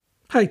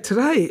Hey,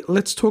 today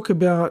let's talk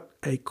about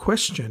a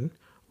question.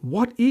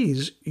 What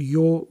is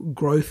your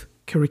growth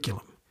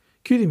curriculum?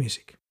 Cue the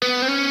music.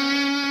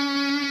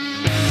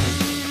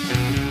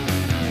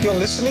 You're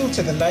listening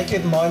to the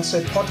Naked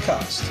Mindset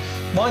Podcast.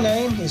 My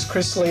name is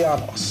Chris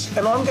Lianos,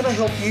 and I'm going to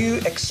help you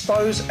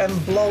expose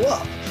and blow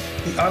up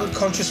the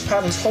unconscious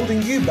patterns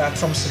holding you back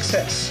from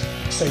success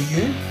so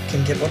you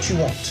can get what you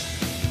want.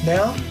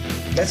 Now,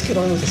 let's get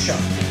on with the show.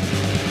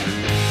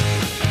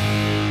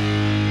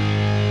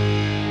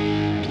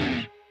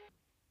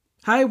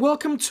 Hey,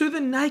 welcome to the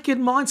Naked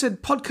Mindset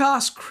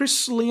Podcast.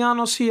 Chris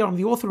Lianos here. I'm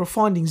the author of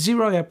Finding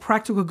Zero, a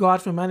practical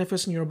guide for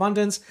manifesting your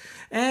abundance.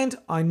 And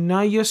I know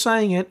you're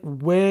saying it,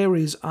 where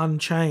is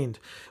Unchained?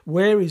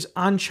 Where is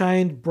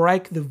Unchained?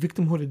 Break the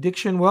victimhood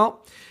addiction.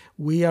 Well,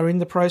 we are in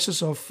the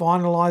process of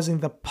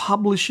finalizing the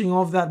publishing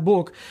of that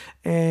book,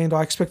 and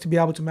I expect to be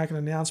able to make an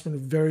announcement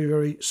very,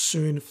 very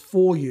soon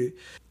for you.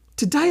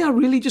 Today, I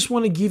really just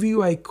want to give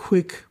you a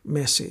quick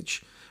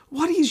message.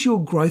 What is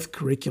your growth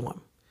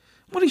curriculum?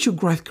 What is your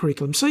growth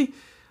curriculum? See,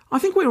 I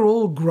think we're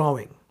all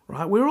growing,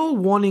 right? We're all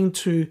wanting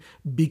to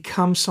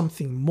become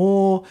something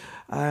more.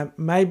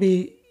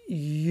 Maybe,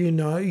 you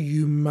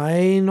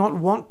may not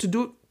want to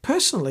do it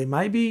personally.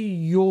 Maybe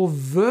your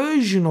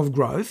version of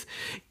growth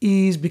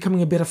is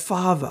becoming a better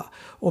father,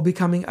 or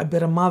becoming a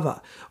better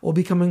mother, or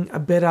becoming a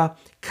better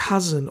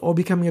cousin, or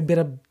becoming a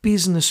better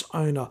business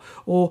owner,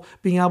 or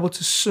being able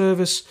to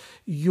service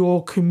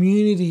your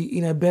community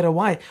in a better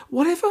way.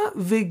 Whatever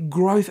the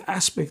growth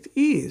aspect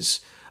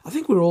is, I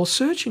think we're all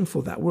searching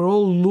for that. We're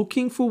all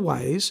looking for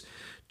ways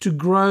to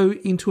grow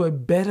into a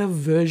better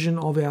version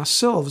of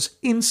ourselves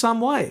in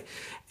some way.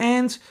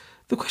 And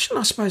the question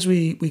I suppose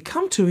we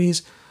come to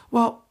is,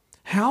 well,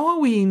 how are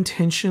we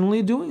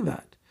intentionally doing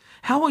that?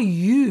 How are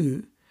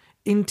you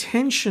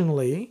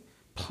intentionally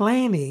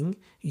planning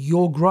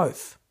your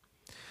growth?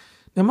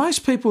 Now,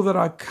 most people that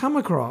I come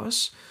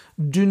across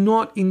do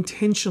not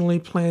intentionally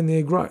plan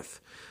their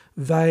growth.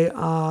 They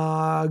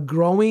are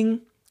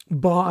growing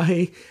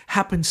by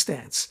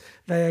happenstance.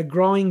 They are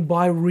growing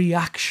by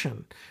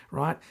reaction,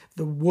 right?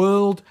 The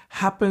world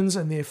happens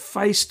and they're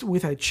faced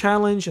with a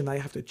challenge and they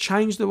have to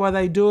change the way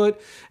they do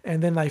it,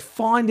 and then they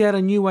find out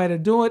a new way to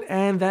do it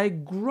and they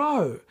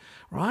grow,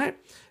 right?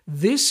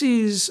 This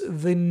is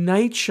the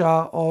nature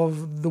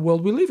of the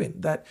world we live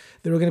in, that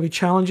there are going to be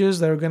challenges,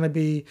 there are going to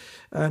be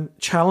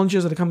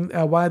challenges that come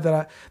our way that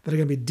are going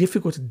to be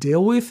difficult to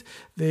deal with.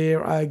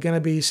 There are going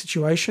to be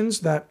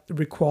situations that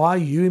require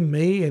you and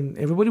me and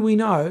everybody we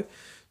know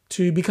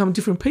to become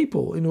different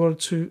people in order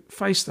to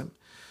face them.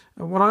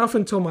 And what I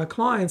often tell my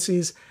clients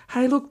is,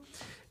 hey, look,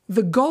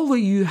 the goal that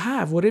you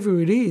have,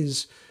 whatever it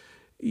is,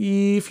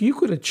 if you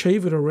could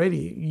achieve it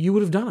already, you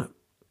would have done it.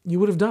 You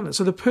would have done it.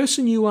 So the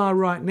person you are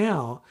right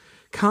now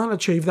can't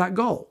achieve that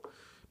goal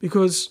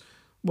because,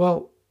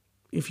 well,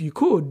 if you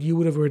could, you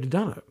would have already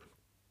done it.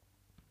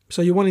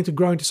 So you're wanting to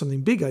grow into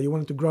something bigger. You're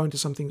wanting to grow into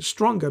something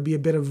stronger, be a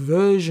better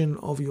version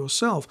of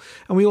yourself.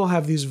 And we all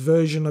have this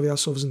version of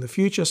ourselves in the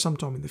future,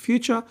 sometime in the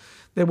future,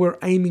 that we're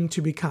aiming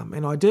to become.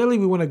 And ideally,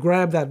 we want to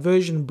grab that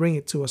version and bring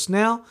it to us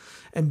now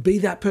and be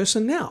that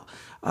person now.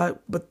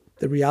 But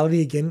the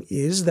reality, again,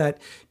 is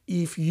that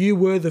if you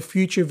were the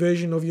future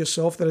version of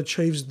yourself that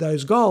achieves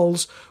those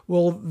goals,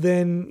 well,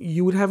 then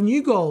you would have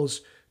new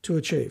goals to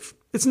achieve.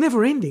 It's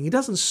never ending. It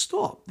doesn't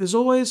stop. There's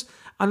always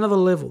another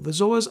level. There's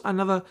always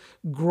another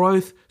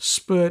growth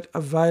spurt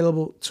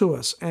available to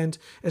us. And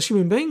as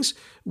human beings,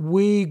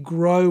 we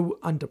grow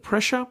under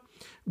pressure.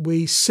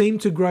 We seem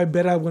to grow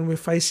better when we're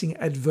facing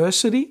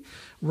adversity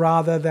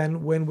rather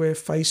than when we're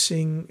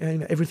facing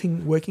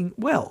everything working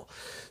well.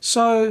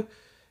 So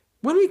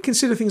when we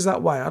consider things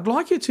that way, I'd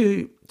like you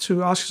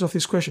to ask yourself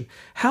this question.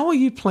 How are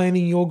you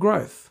planning your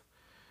growth?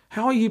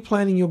 How are you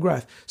planning your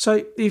growth?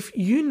 So if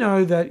you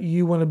know that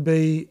you want to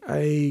be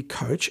a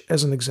coach,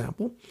 as an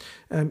example,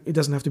 it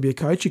doesn't have to be a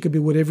coach. It could be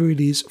whatever it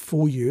is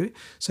for you.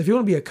 So if you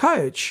want to be a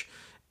coach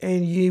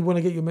and you want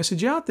to get your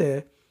message out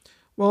there,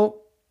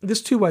 well,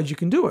 there's two ways you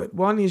can do it.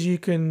 One is you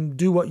can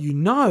do what you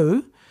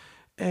know,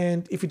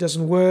 and if it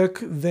doesn't work,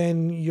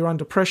 then you're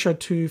under pressure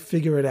to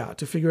figure it out,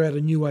 to figure out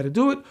a new way to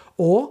do it.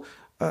 Or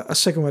a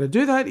second way to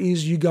do that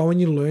is you go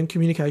and you learn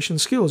communication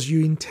skills.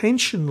 You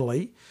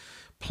intentionally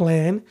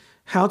plan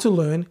how to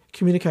learn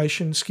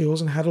communication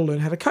skills and how to learn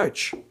how to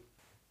coach.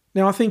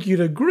 Now, I think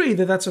you'd agree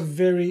that that's a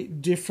very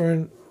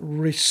different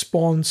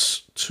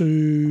response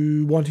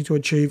to wanting to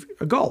achieve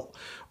a goal.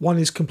 One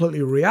is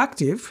completely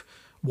reactive.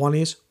 One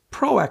is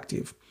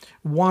proactive.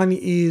 One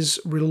is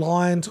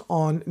reliant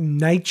on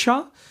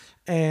nature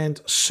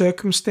and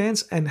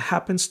circumstance and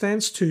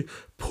happenstance to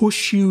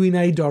push you in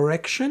a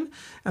direction.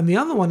 And the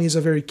other one is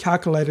a very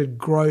calculated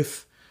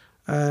growth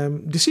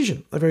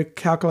decision, a very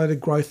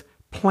calculated growth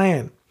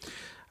plan.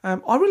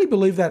 I really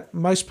believe that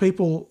most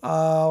people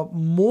are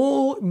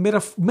more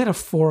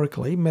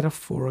metaphorically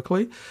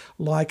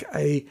like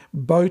a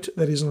boat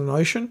that is in an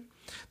ocean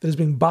that is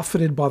being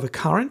buffeted by the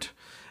current,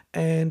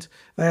 and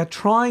they are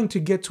trying to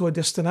get to a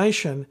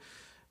destination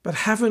but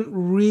haven't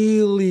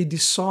really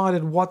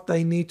decided what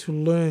they need to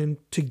learn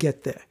to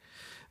get there.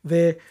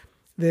 They're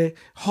They're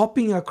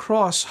hopping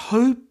across,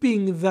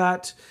 hoping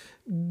that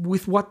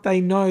with what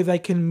they know, they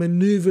can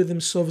maneuver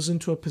themselves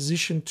into a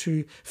position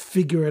to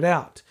figure it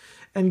out.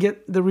 And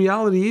yet the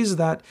reality is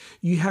that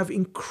you have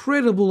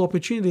incredible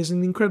opportunities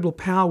and incredible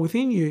power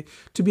within you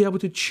to be able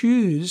to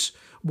choose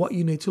what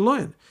you need to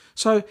learn.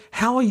 So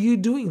how are you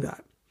doing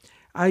that?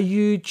 Are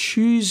you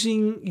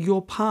choosing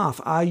your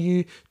path? Are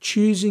you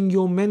choosing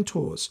your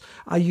mentors?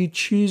 Are you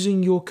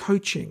choosing your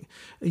coaching?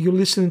 You're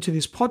listening to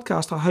this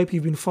podcast. I hope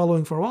you've been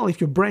following for a while.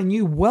 If you're brand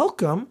new,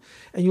 welcome.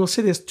 And you'll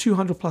see there's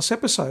 200 plus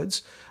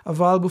episodes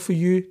available for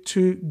you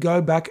to go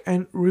back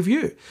and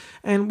review.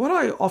 And what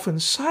I often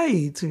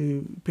say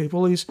to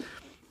people is,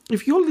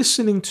 if you're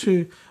listening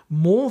to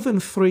more than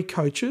 3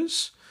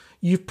 coaches,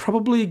 you're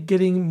probably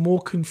getting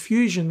more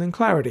confusion than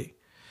clarity,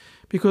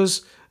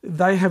 because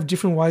they have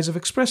different ways of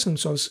expressing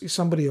themselves.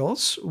 Somebody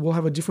else will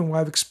have a different way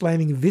of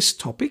explaining this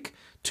topic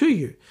to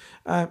you.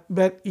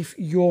 But if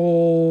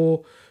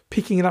you're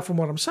picking it up from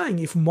what I'm saying,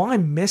 if my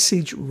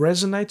message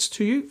resonates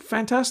to you,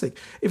 fantastic.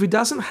 If it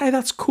doesn't, hey,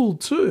 that's cool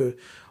too.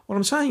 What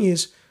I'm saying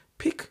is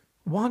pick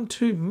 1,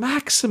 2,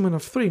 maximum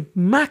of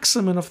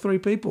 3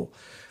 people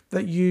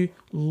that you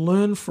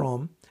learn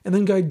from, and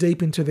then go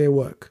deep into their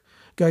work.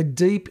 Go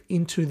deep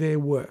into their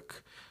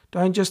work.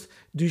 Don't just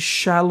do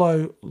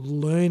shallow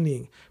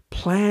learning.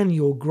 Plan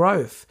your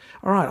growth.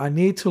 All right, I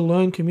need to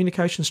learn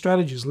communication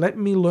strategies. Let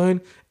me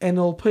learn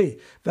NLP.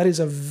 That is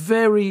a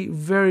very,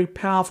 very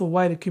powerful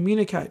way to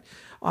communicate.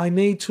 I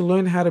need to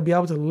learn how to be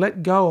able to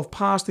let go of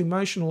past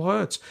emotional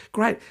hurts.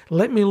 Great.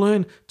 Let me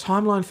learn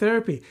timeline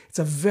therapy. It's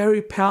a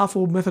very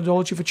powerful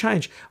methodology for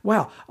change.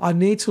 Wow, I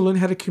need to learn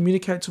how to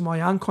communicate to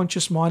my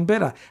unconscious mind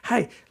better.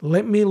 Hey,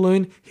 let me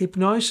learn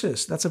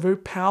hypnosis. That's a very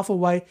powerful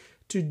way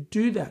to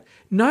do that.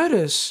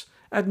 Notice,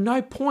 at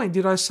no point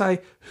did I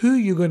say who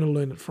you're going to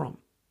learn it from.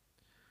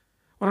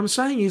 What I'm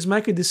saying is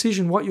make a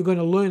decision what you're going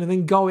to learn and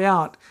then go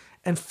out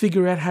and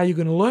figure out how you're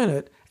going to learn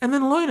it and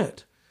then learn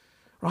it,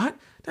 right?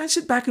 Don't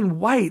sit back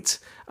and wait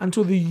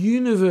until the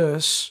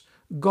universe,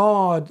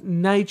 God,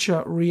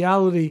 nature,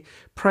 reality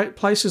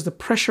places the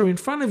pressure in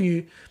front of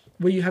you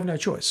where you have no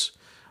choice.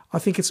 I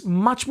think it's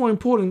much more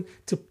important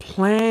to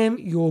plan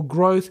your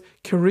growth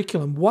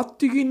curriculum. What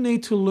do you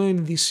need to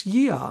learn this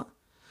year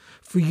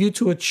for you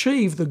to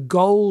achieve the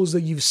goals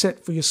that you've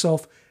set for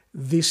yourself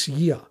this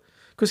year?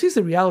 Because here's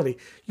the reality.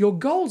 Your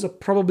goals are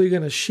probably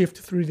going to shift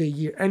through the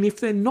year. And if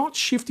they're not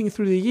shifting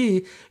through the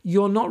year,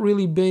 you're not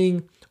really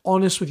being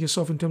honest with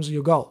yourself in terms of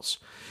your goals.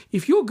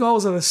 If your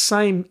goals are the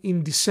same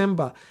in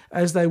December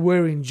as they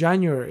were in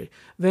January,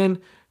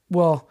 then,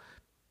 well,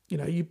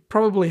 you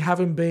probably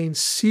haven't been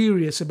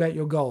serious about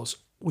your goals.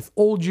 With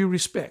all due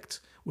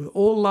respect, with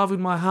all love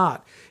in my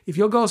heart, if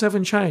your goals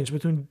haven't changed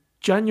between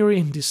January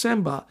and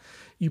December,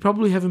 you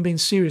probably haven't been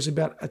serious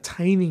about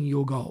attaining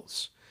your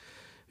goals.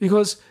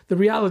 Because the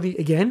reality,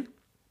 again,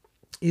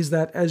 is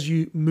that as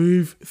you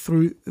move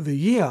through the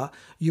year,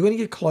 you're going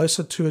to get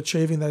closer to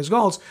achieving those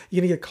goals.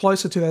 You're going to get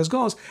closer to those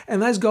goals,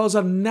 and those goals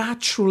are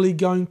naturally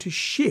going to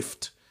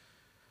shift.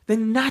 They're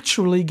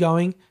naturally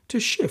going to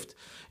shift.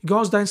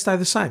 Goals don't stay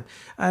the same.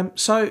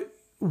 So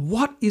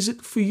what is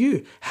it for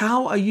you?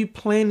 How are you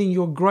planning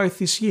your growth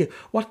this year?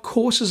 What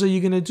courses are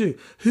you going to do?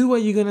 Who are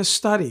you going to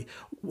study?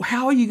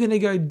 How are you going to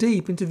go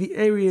deep into the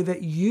area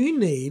that you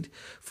need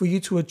for you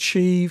to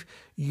achieve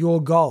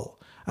your goal?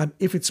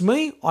 If it's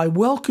me, I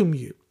welcome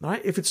you.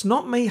 Right? If it's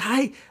not me,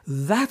 hey,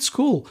 that's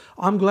cool.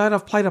 I'm glad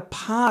I've played a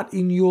part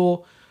in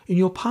your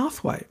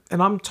pathway,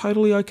 and I'm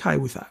totally okay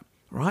with that.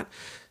 Right?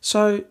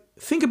 So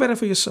think about it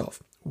for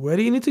yourself. Where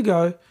do you need to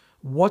go?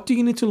 What do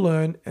you need to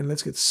learn? And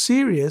let's get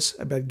serious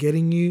about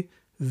getting you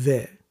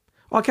there.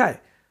 Okay,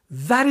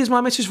 that is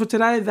my message for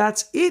today.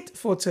 That's it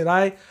for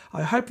today.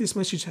 I hope this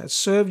message has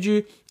served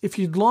you. If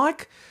you'd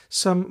like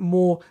some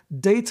more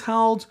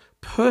detailed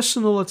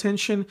personal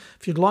attention,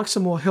 if you'd like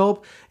some more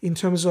help in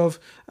terms of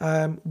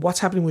what's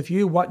happening with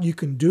you, what you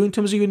can do in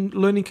terms of your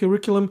learning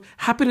curriculum,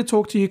 happy to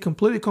talk to you,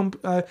 completely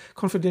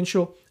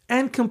confidential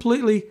and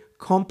completely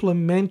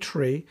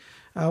complimentary.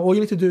 All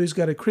you need to do is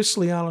go to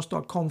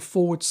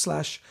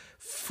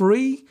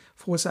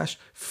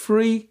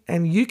chrislianos.com/free,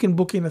 and you can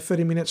book in a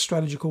 30-minute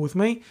strategy call with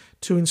me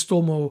to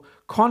install more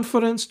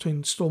confidence, to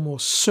install more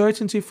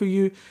certainty for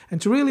you,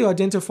 and to really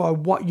identify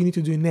what you need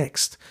to do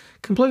next.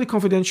 Completely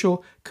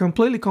confidential,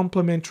 completely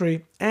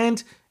complimentary,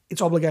 and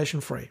it's obligation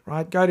free,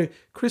 right? Go to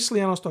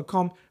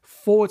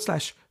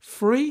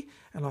chrislianos.com/free,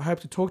 and I hope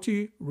to talk to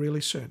you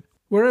really soon.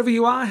 Wherever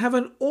you are, have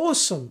an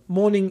awesome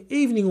morning,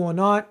 evening, or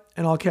night,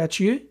 and I'll catch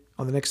you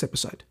on the next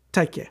episode.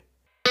 Take care.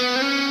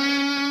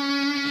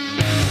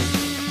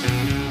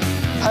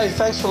 Hey,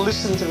 thanks for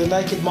listening to the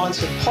Naked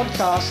Mindset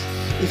podcast.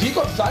 If you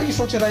got value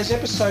from today's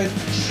episode,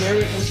 share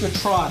it with your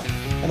tribe.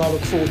 And I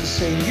look forward to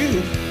seeing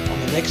you on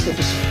the next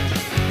episode.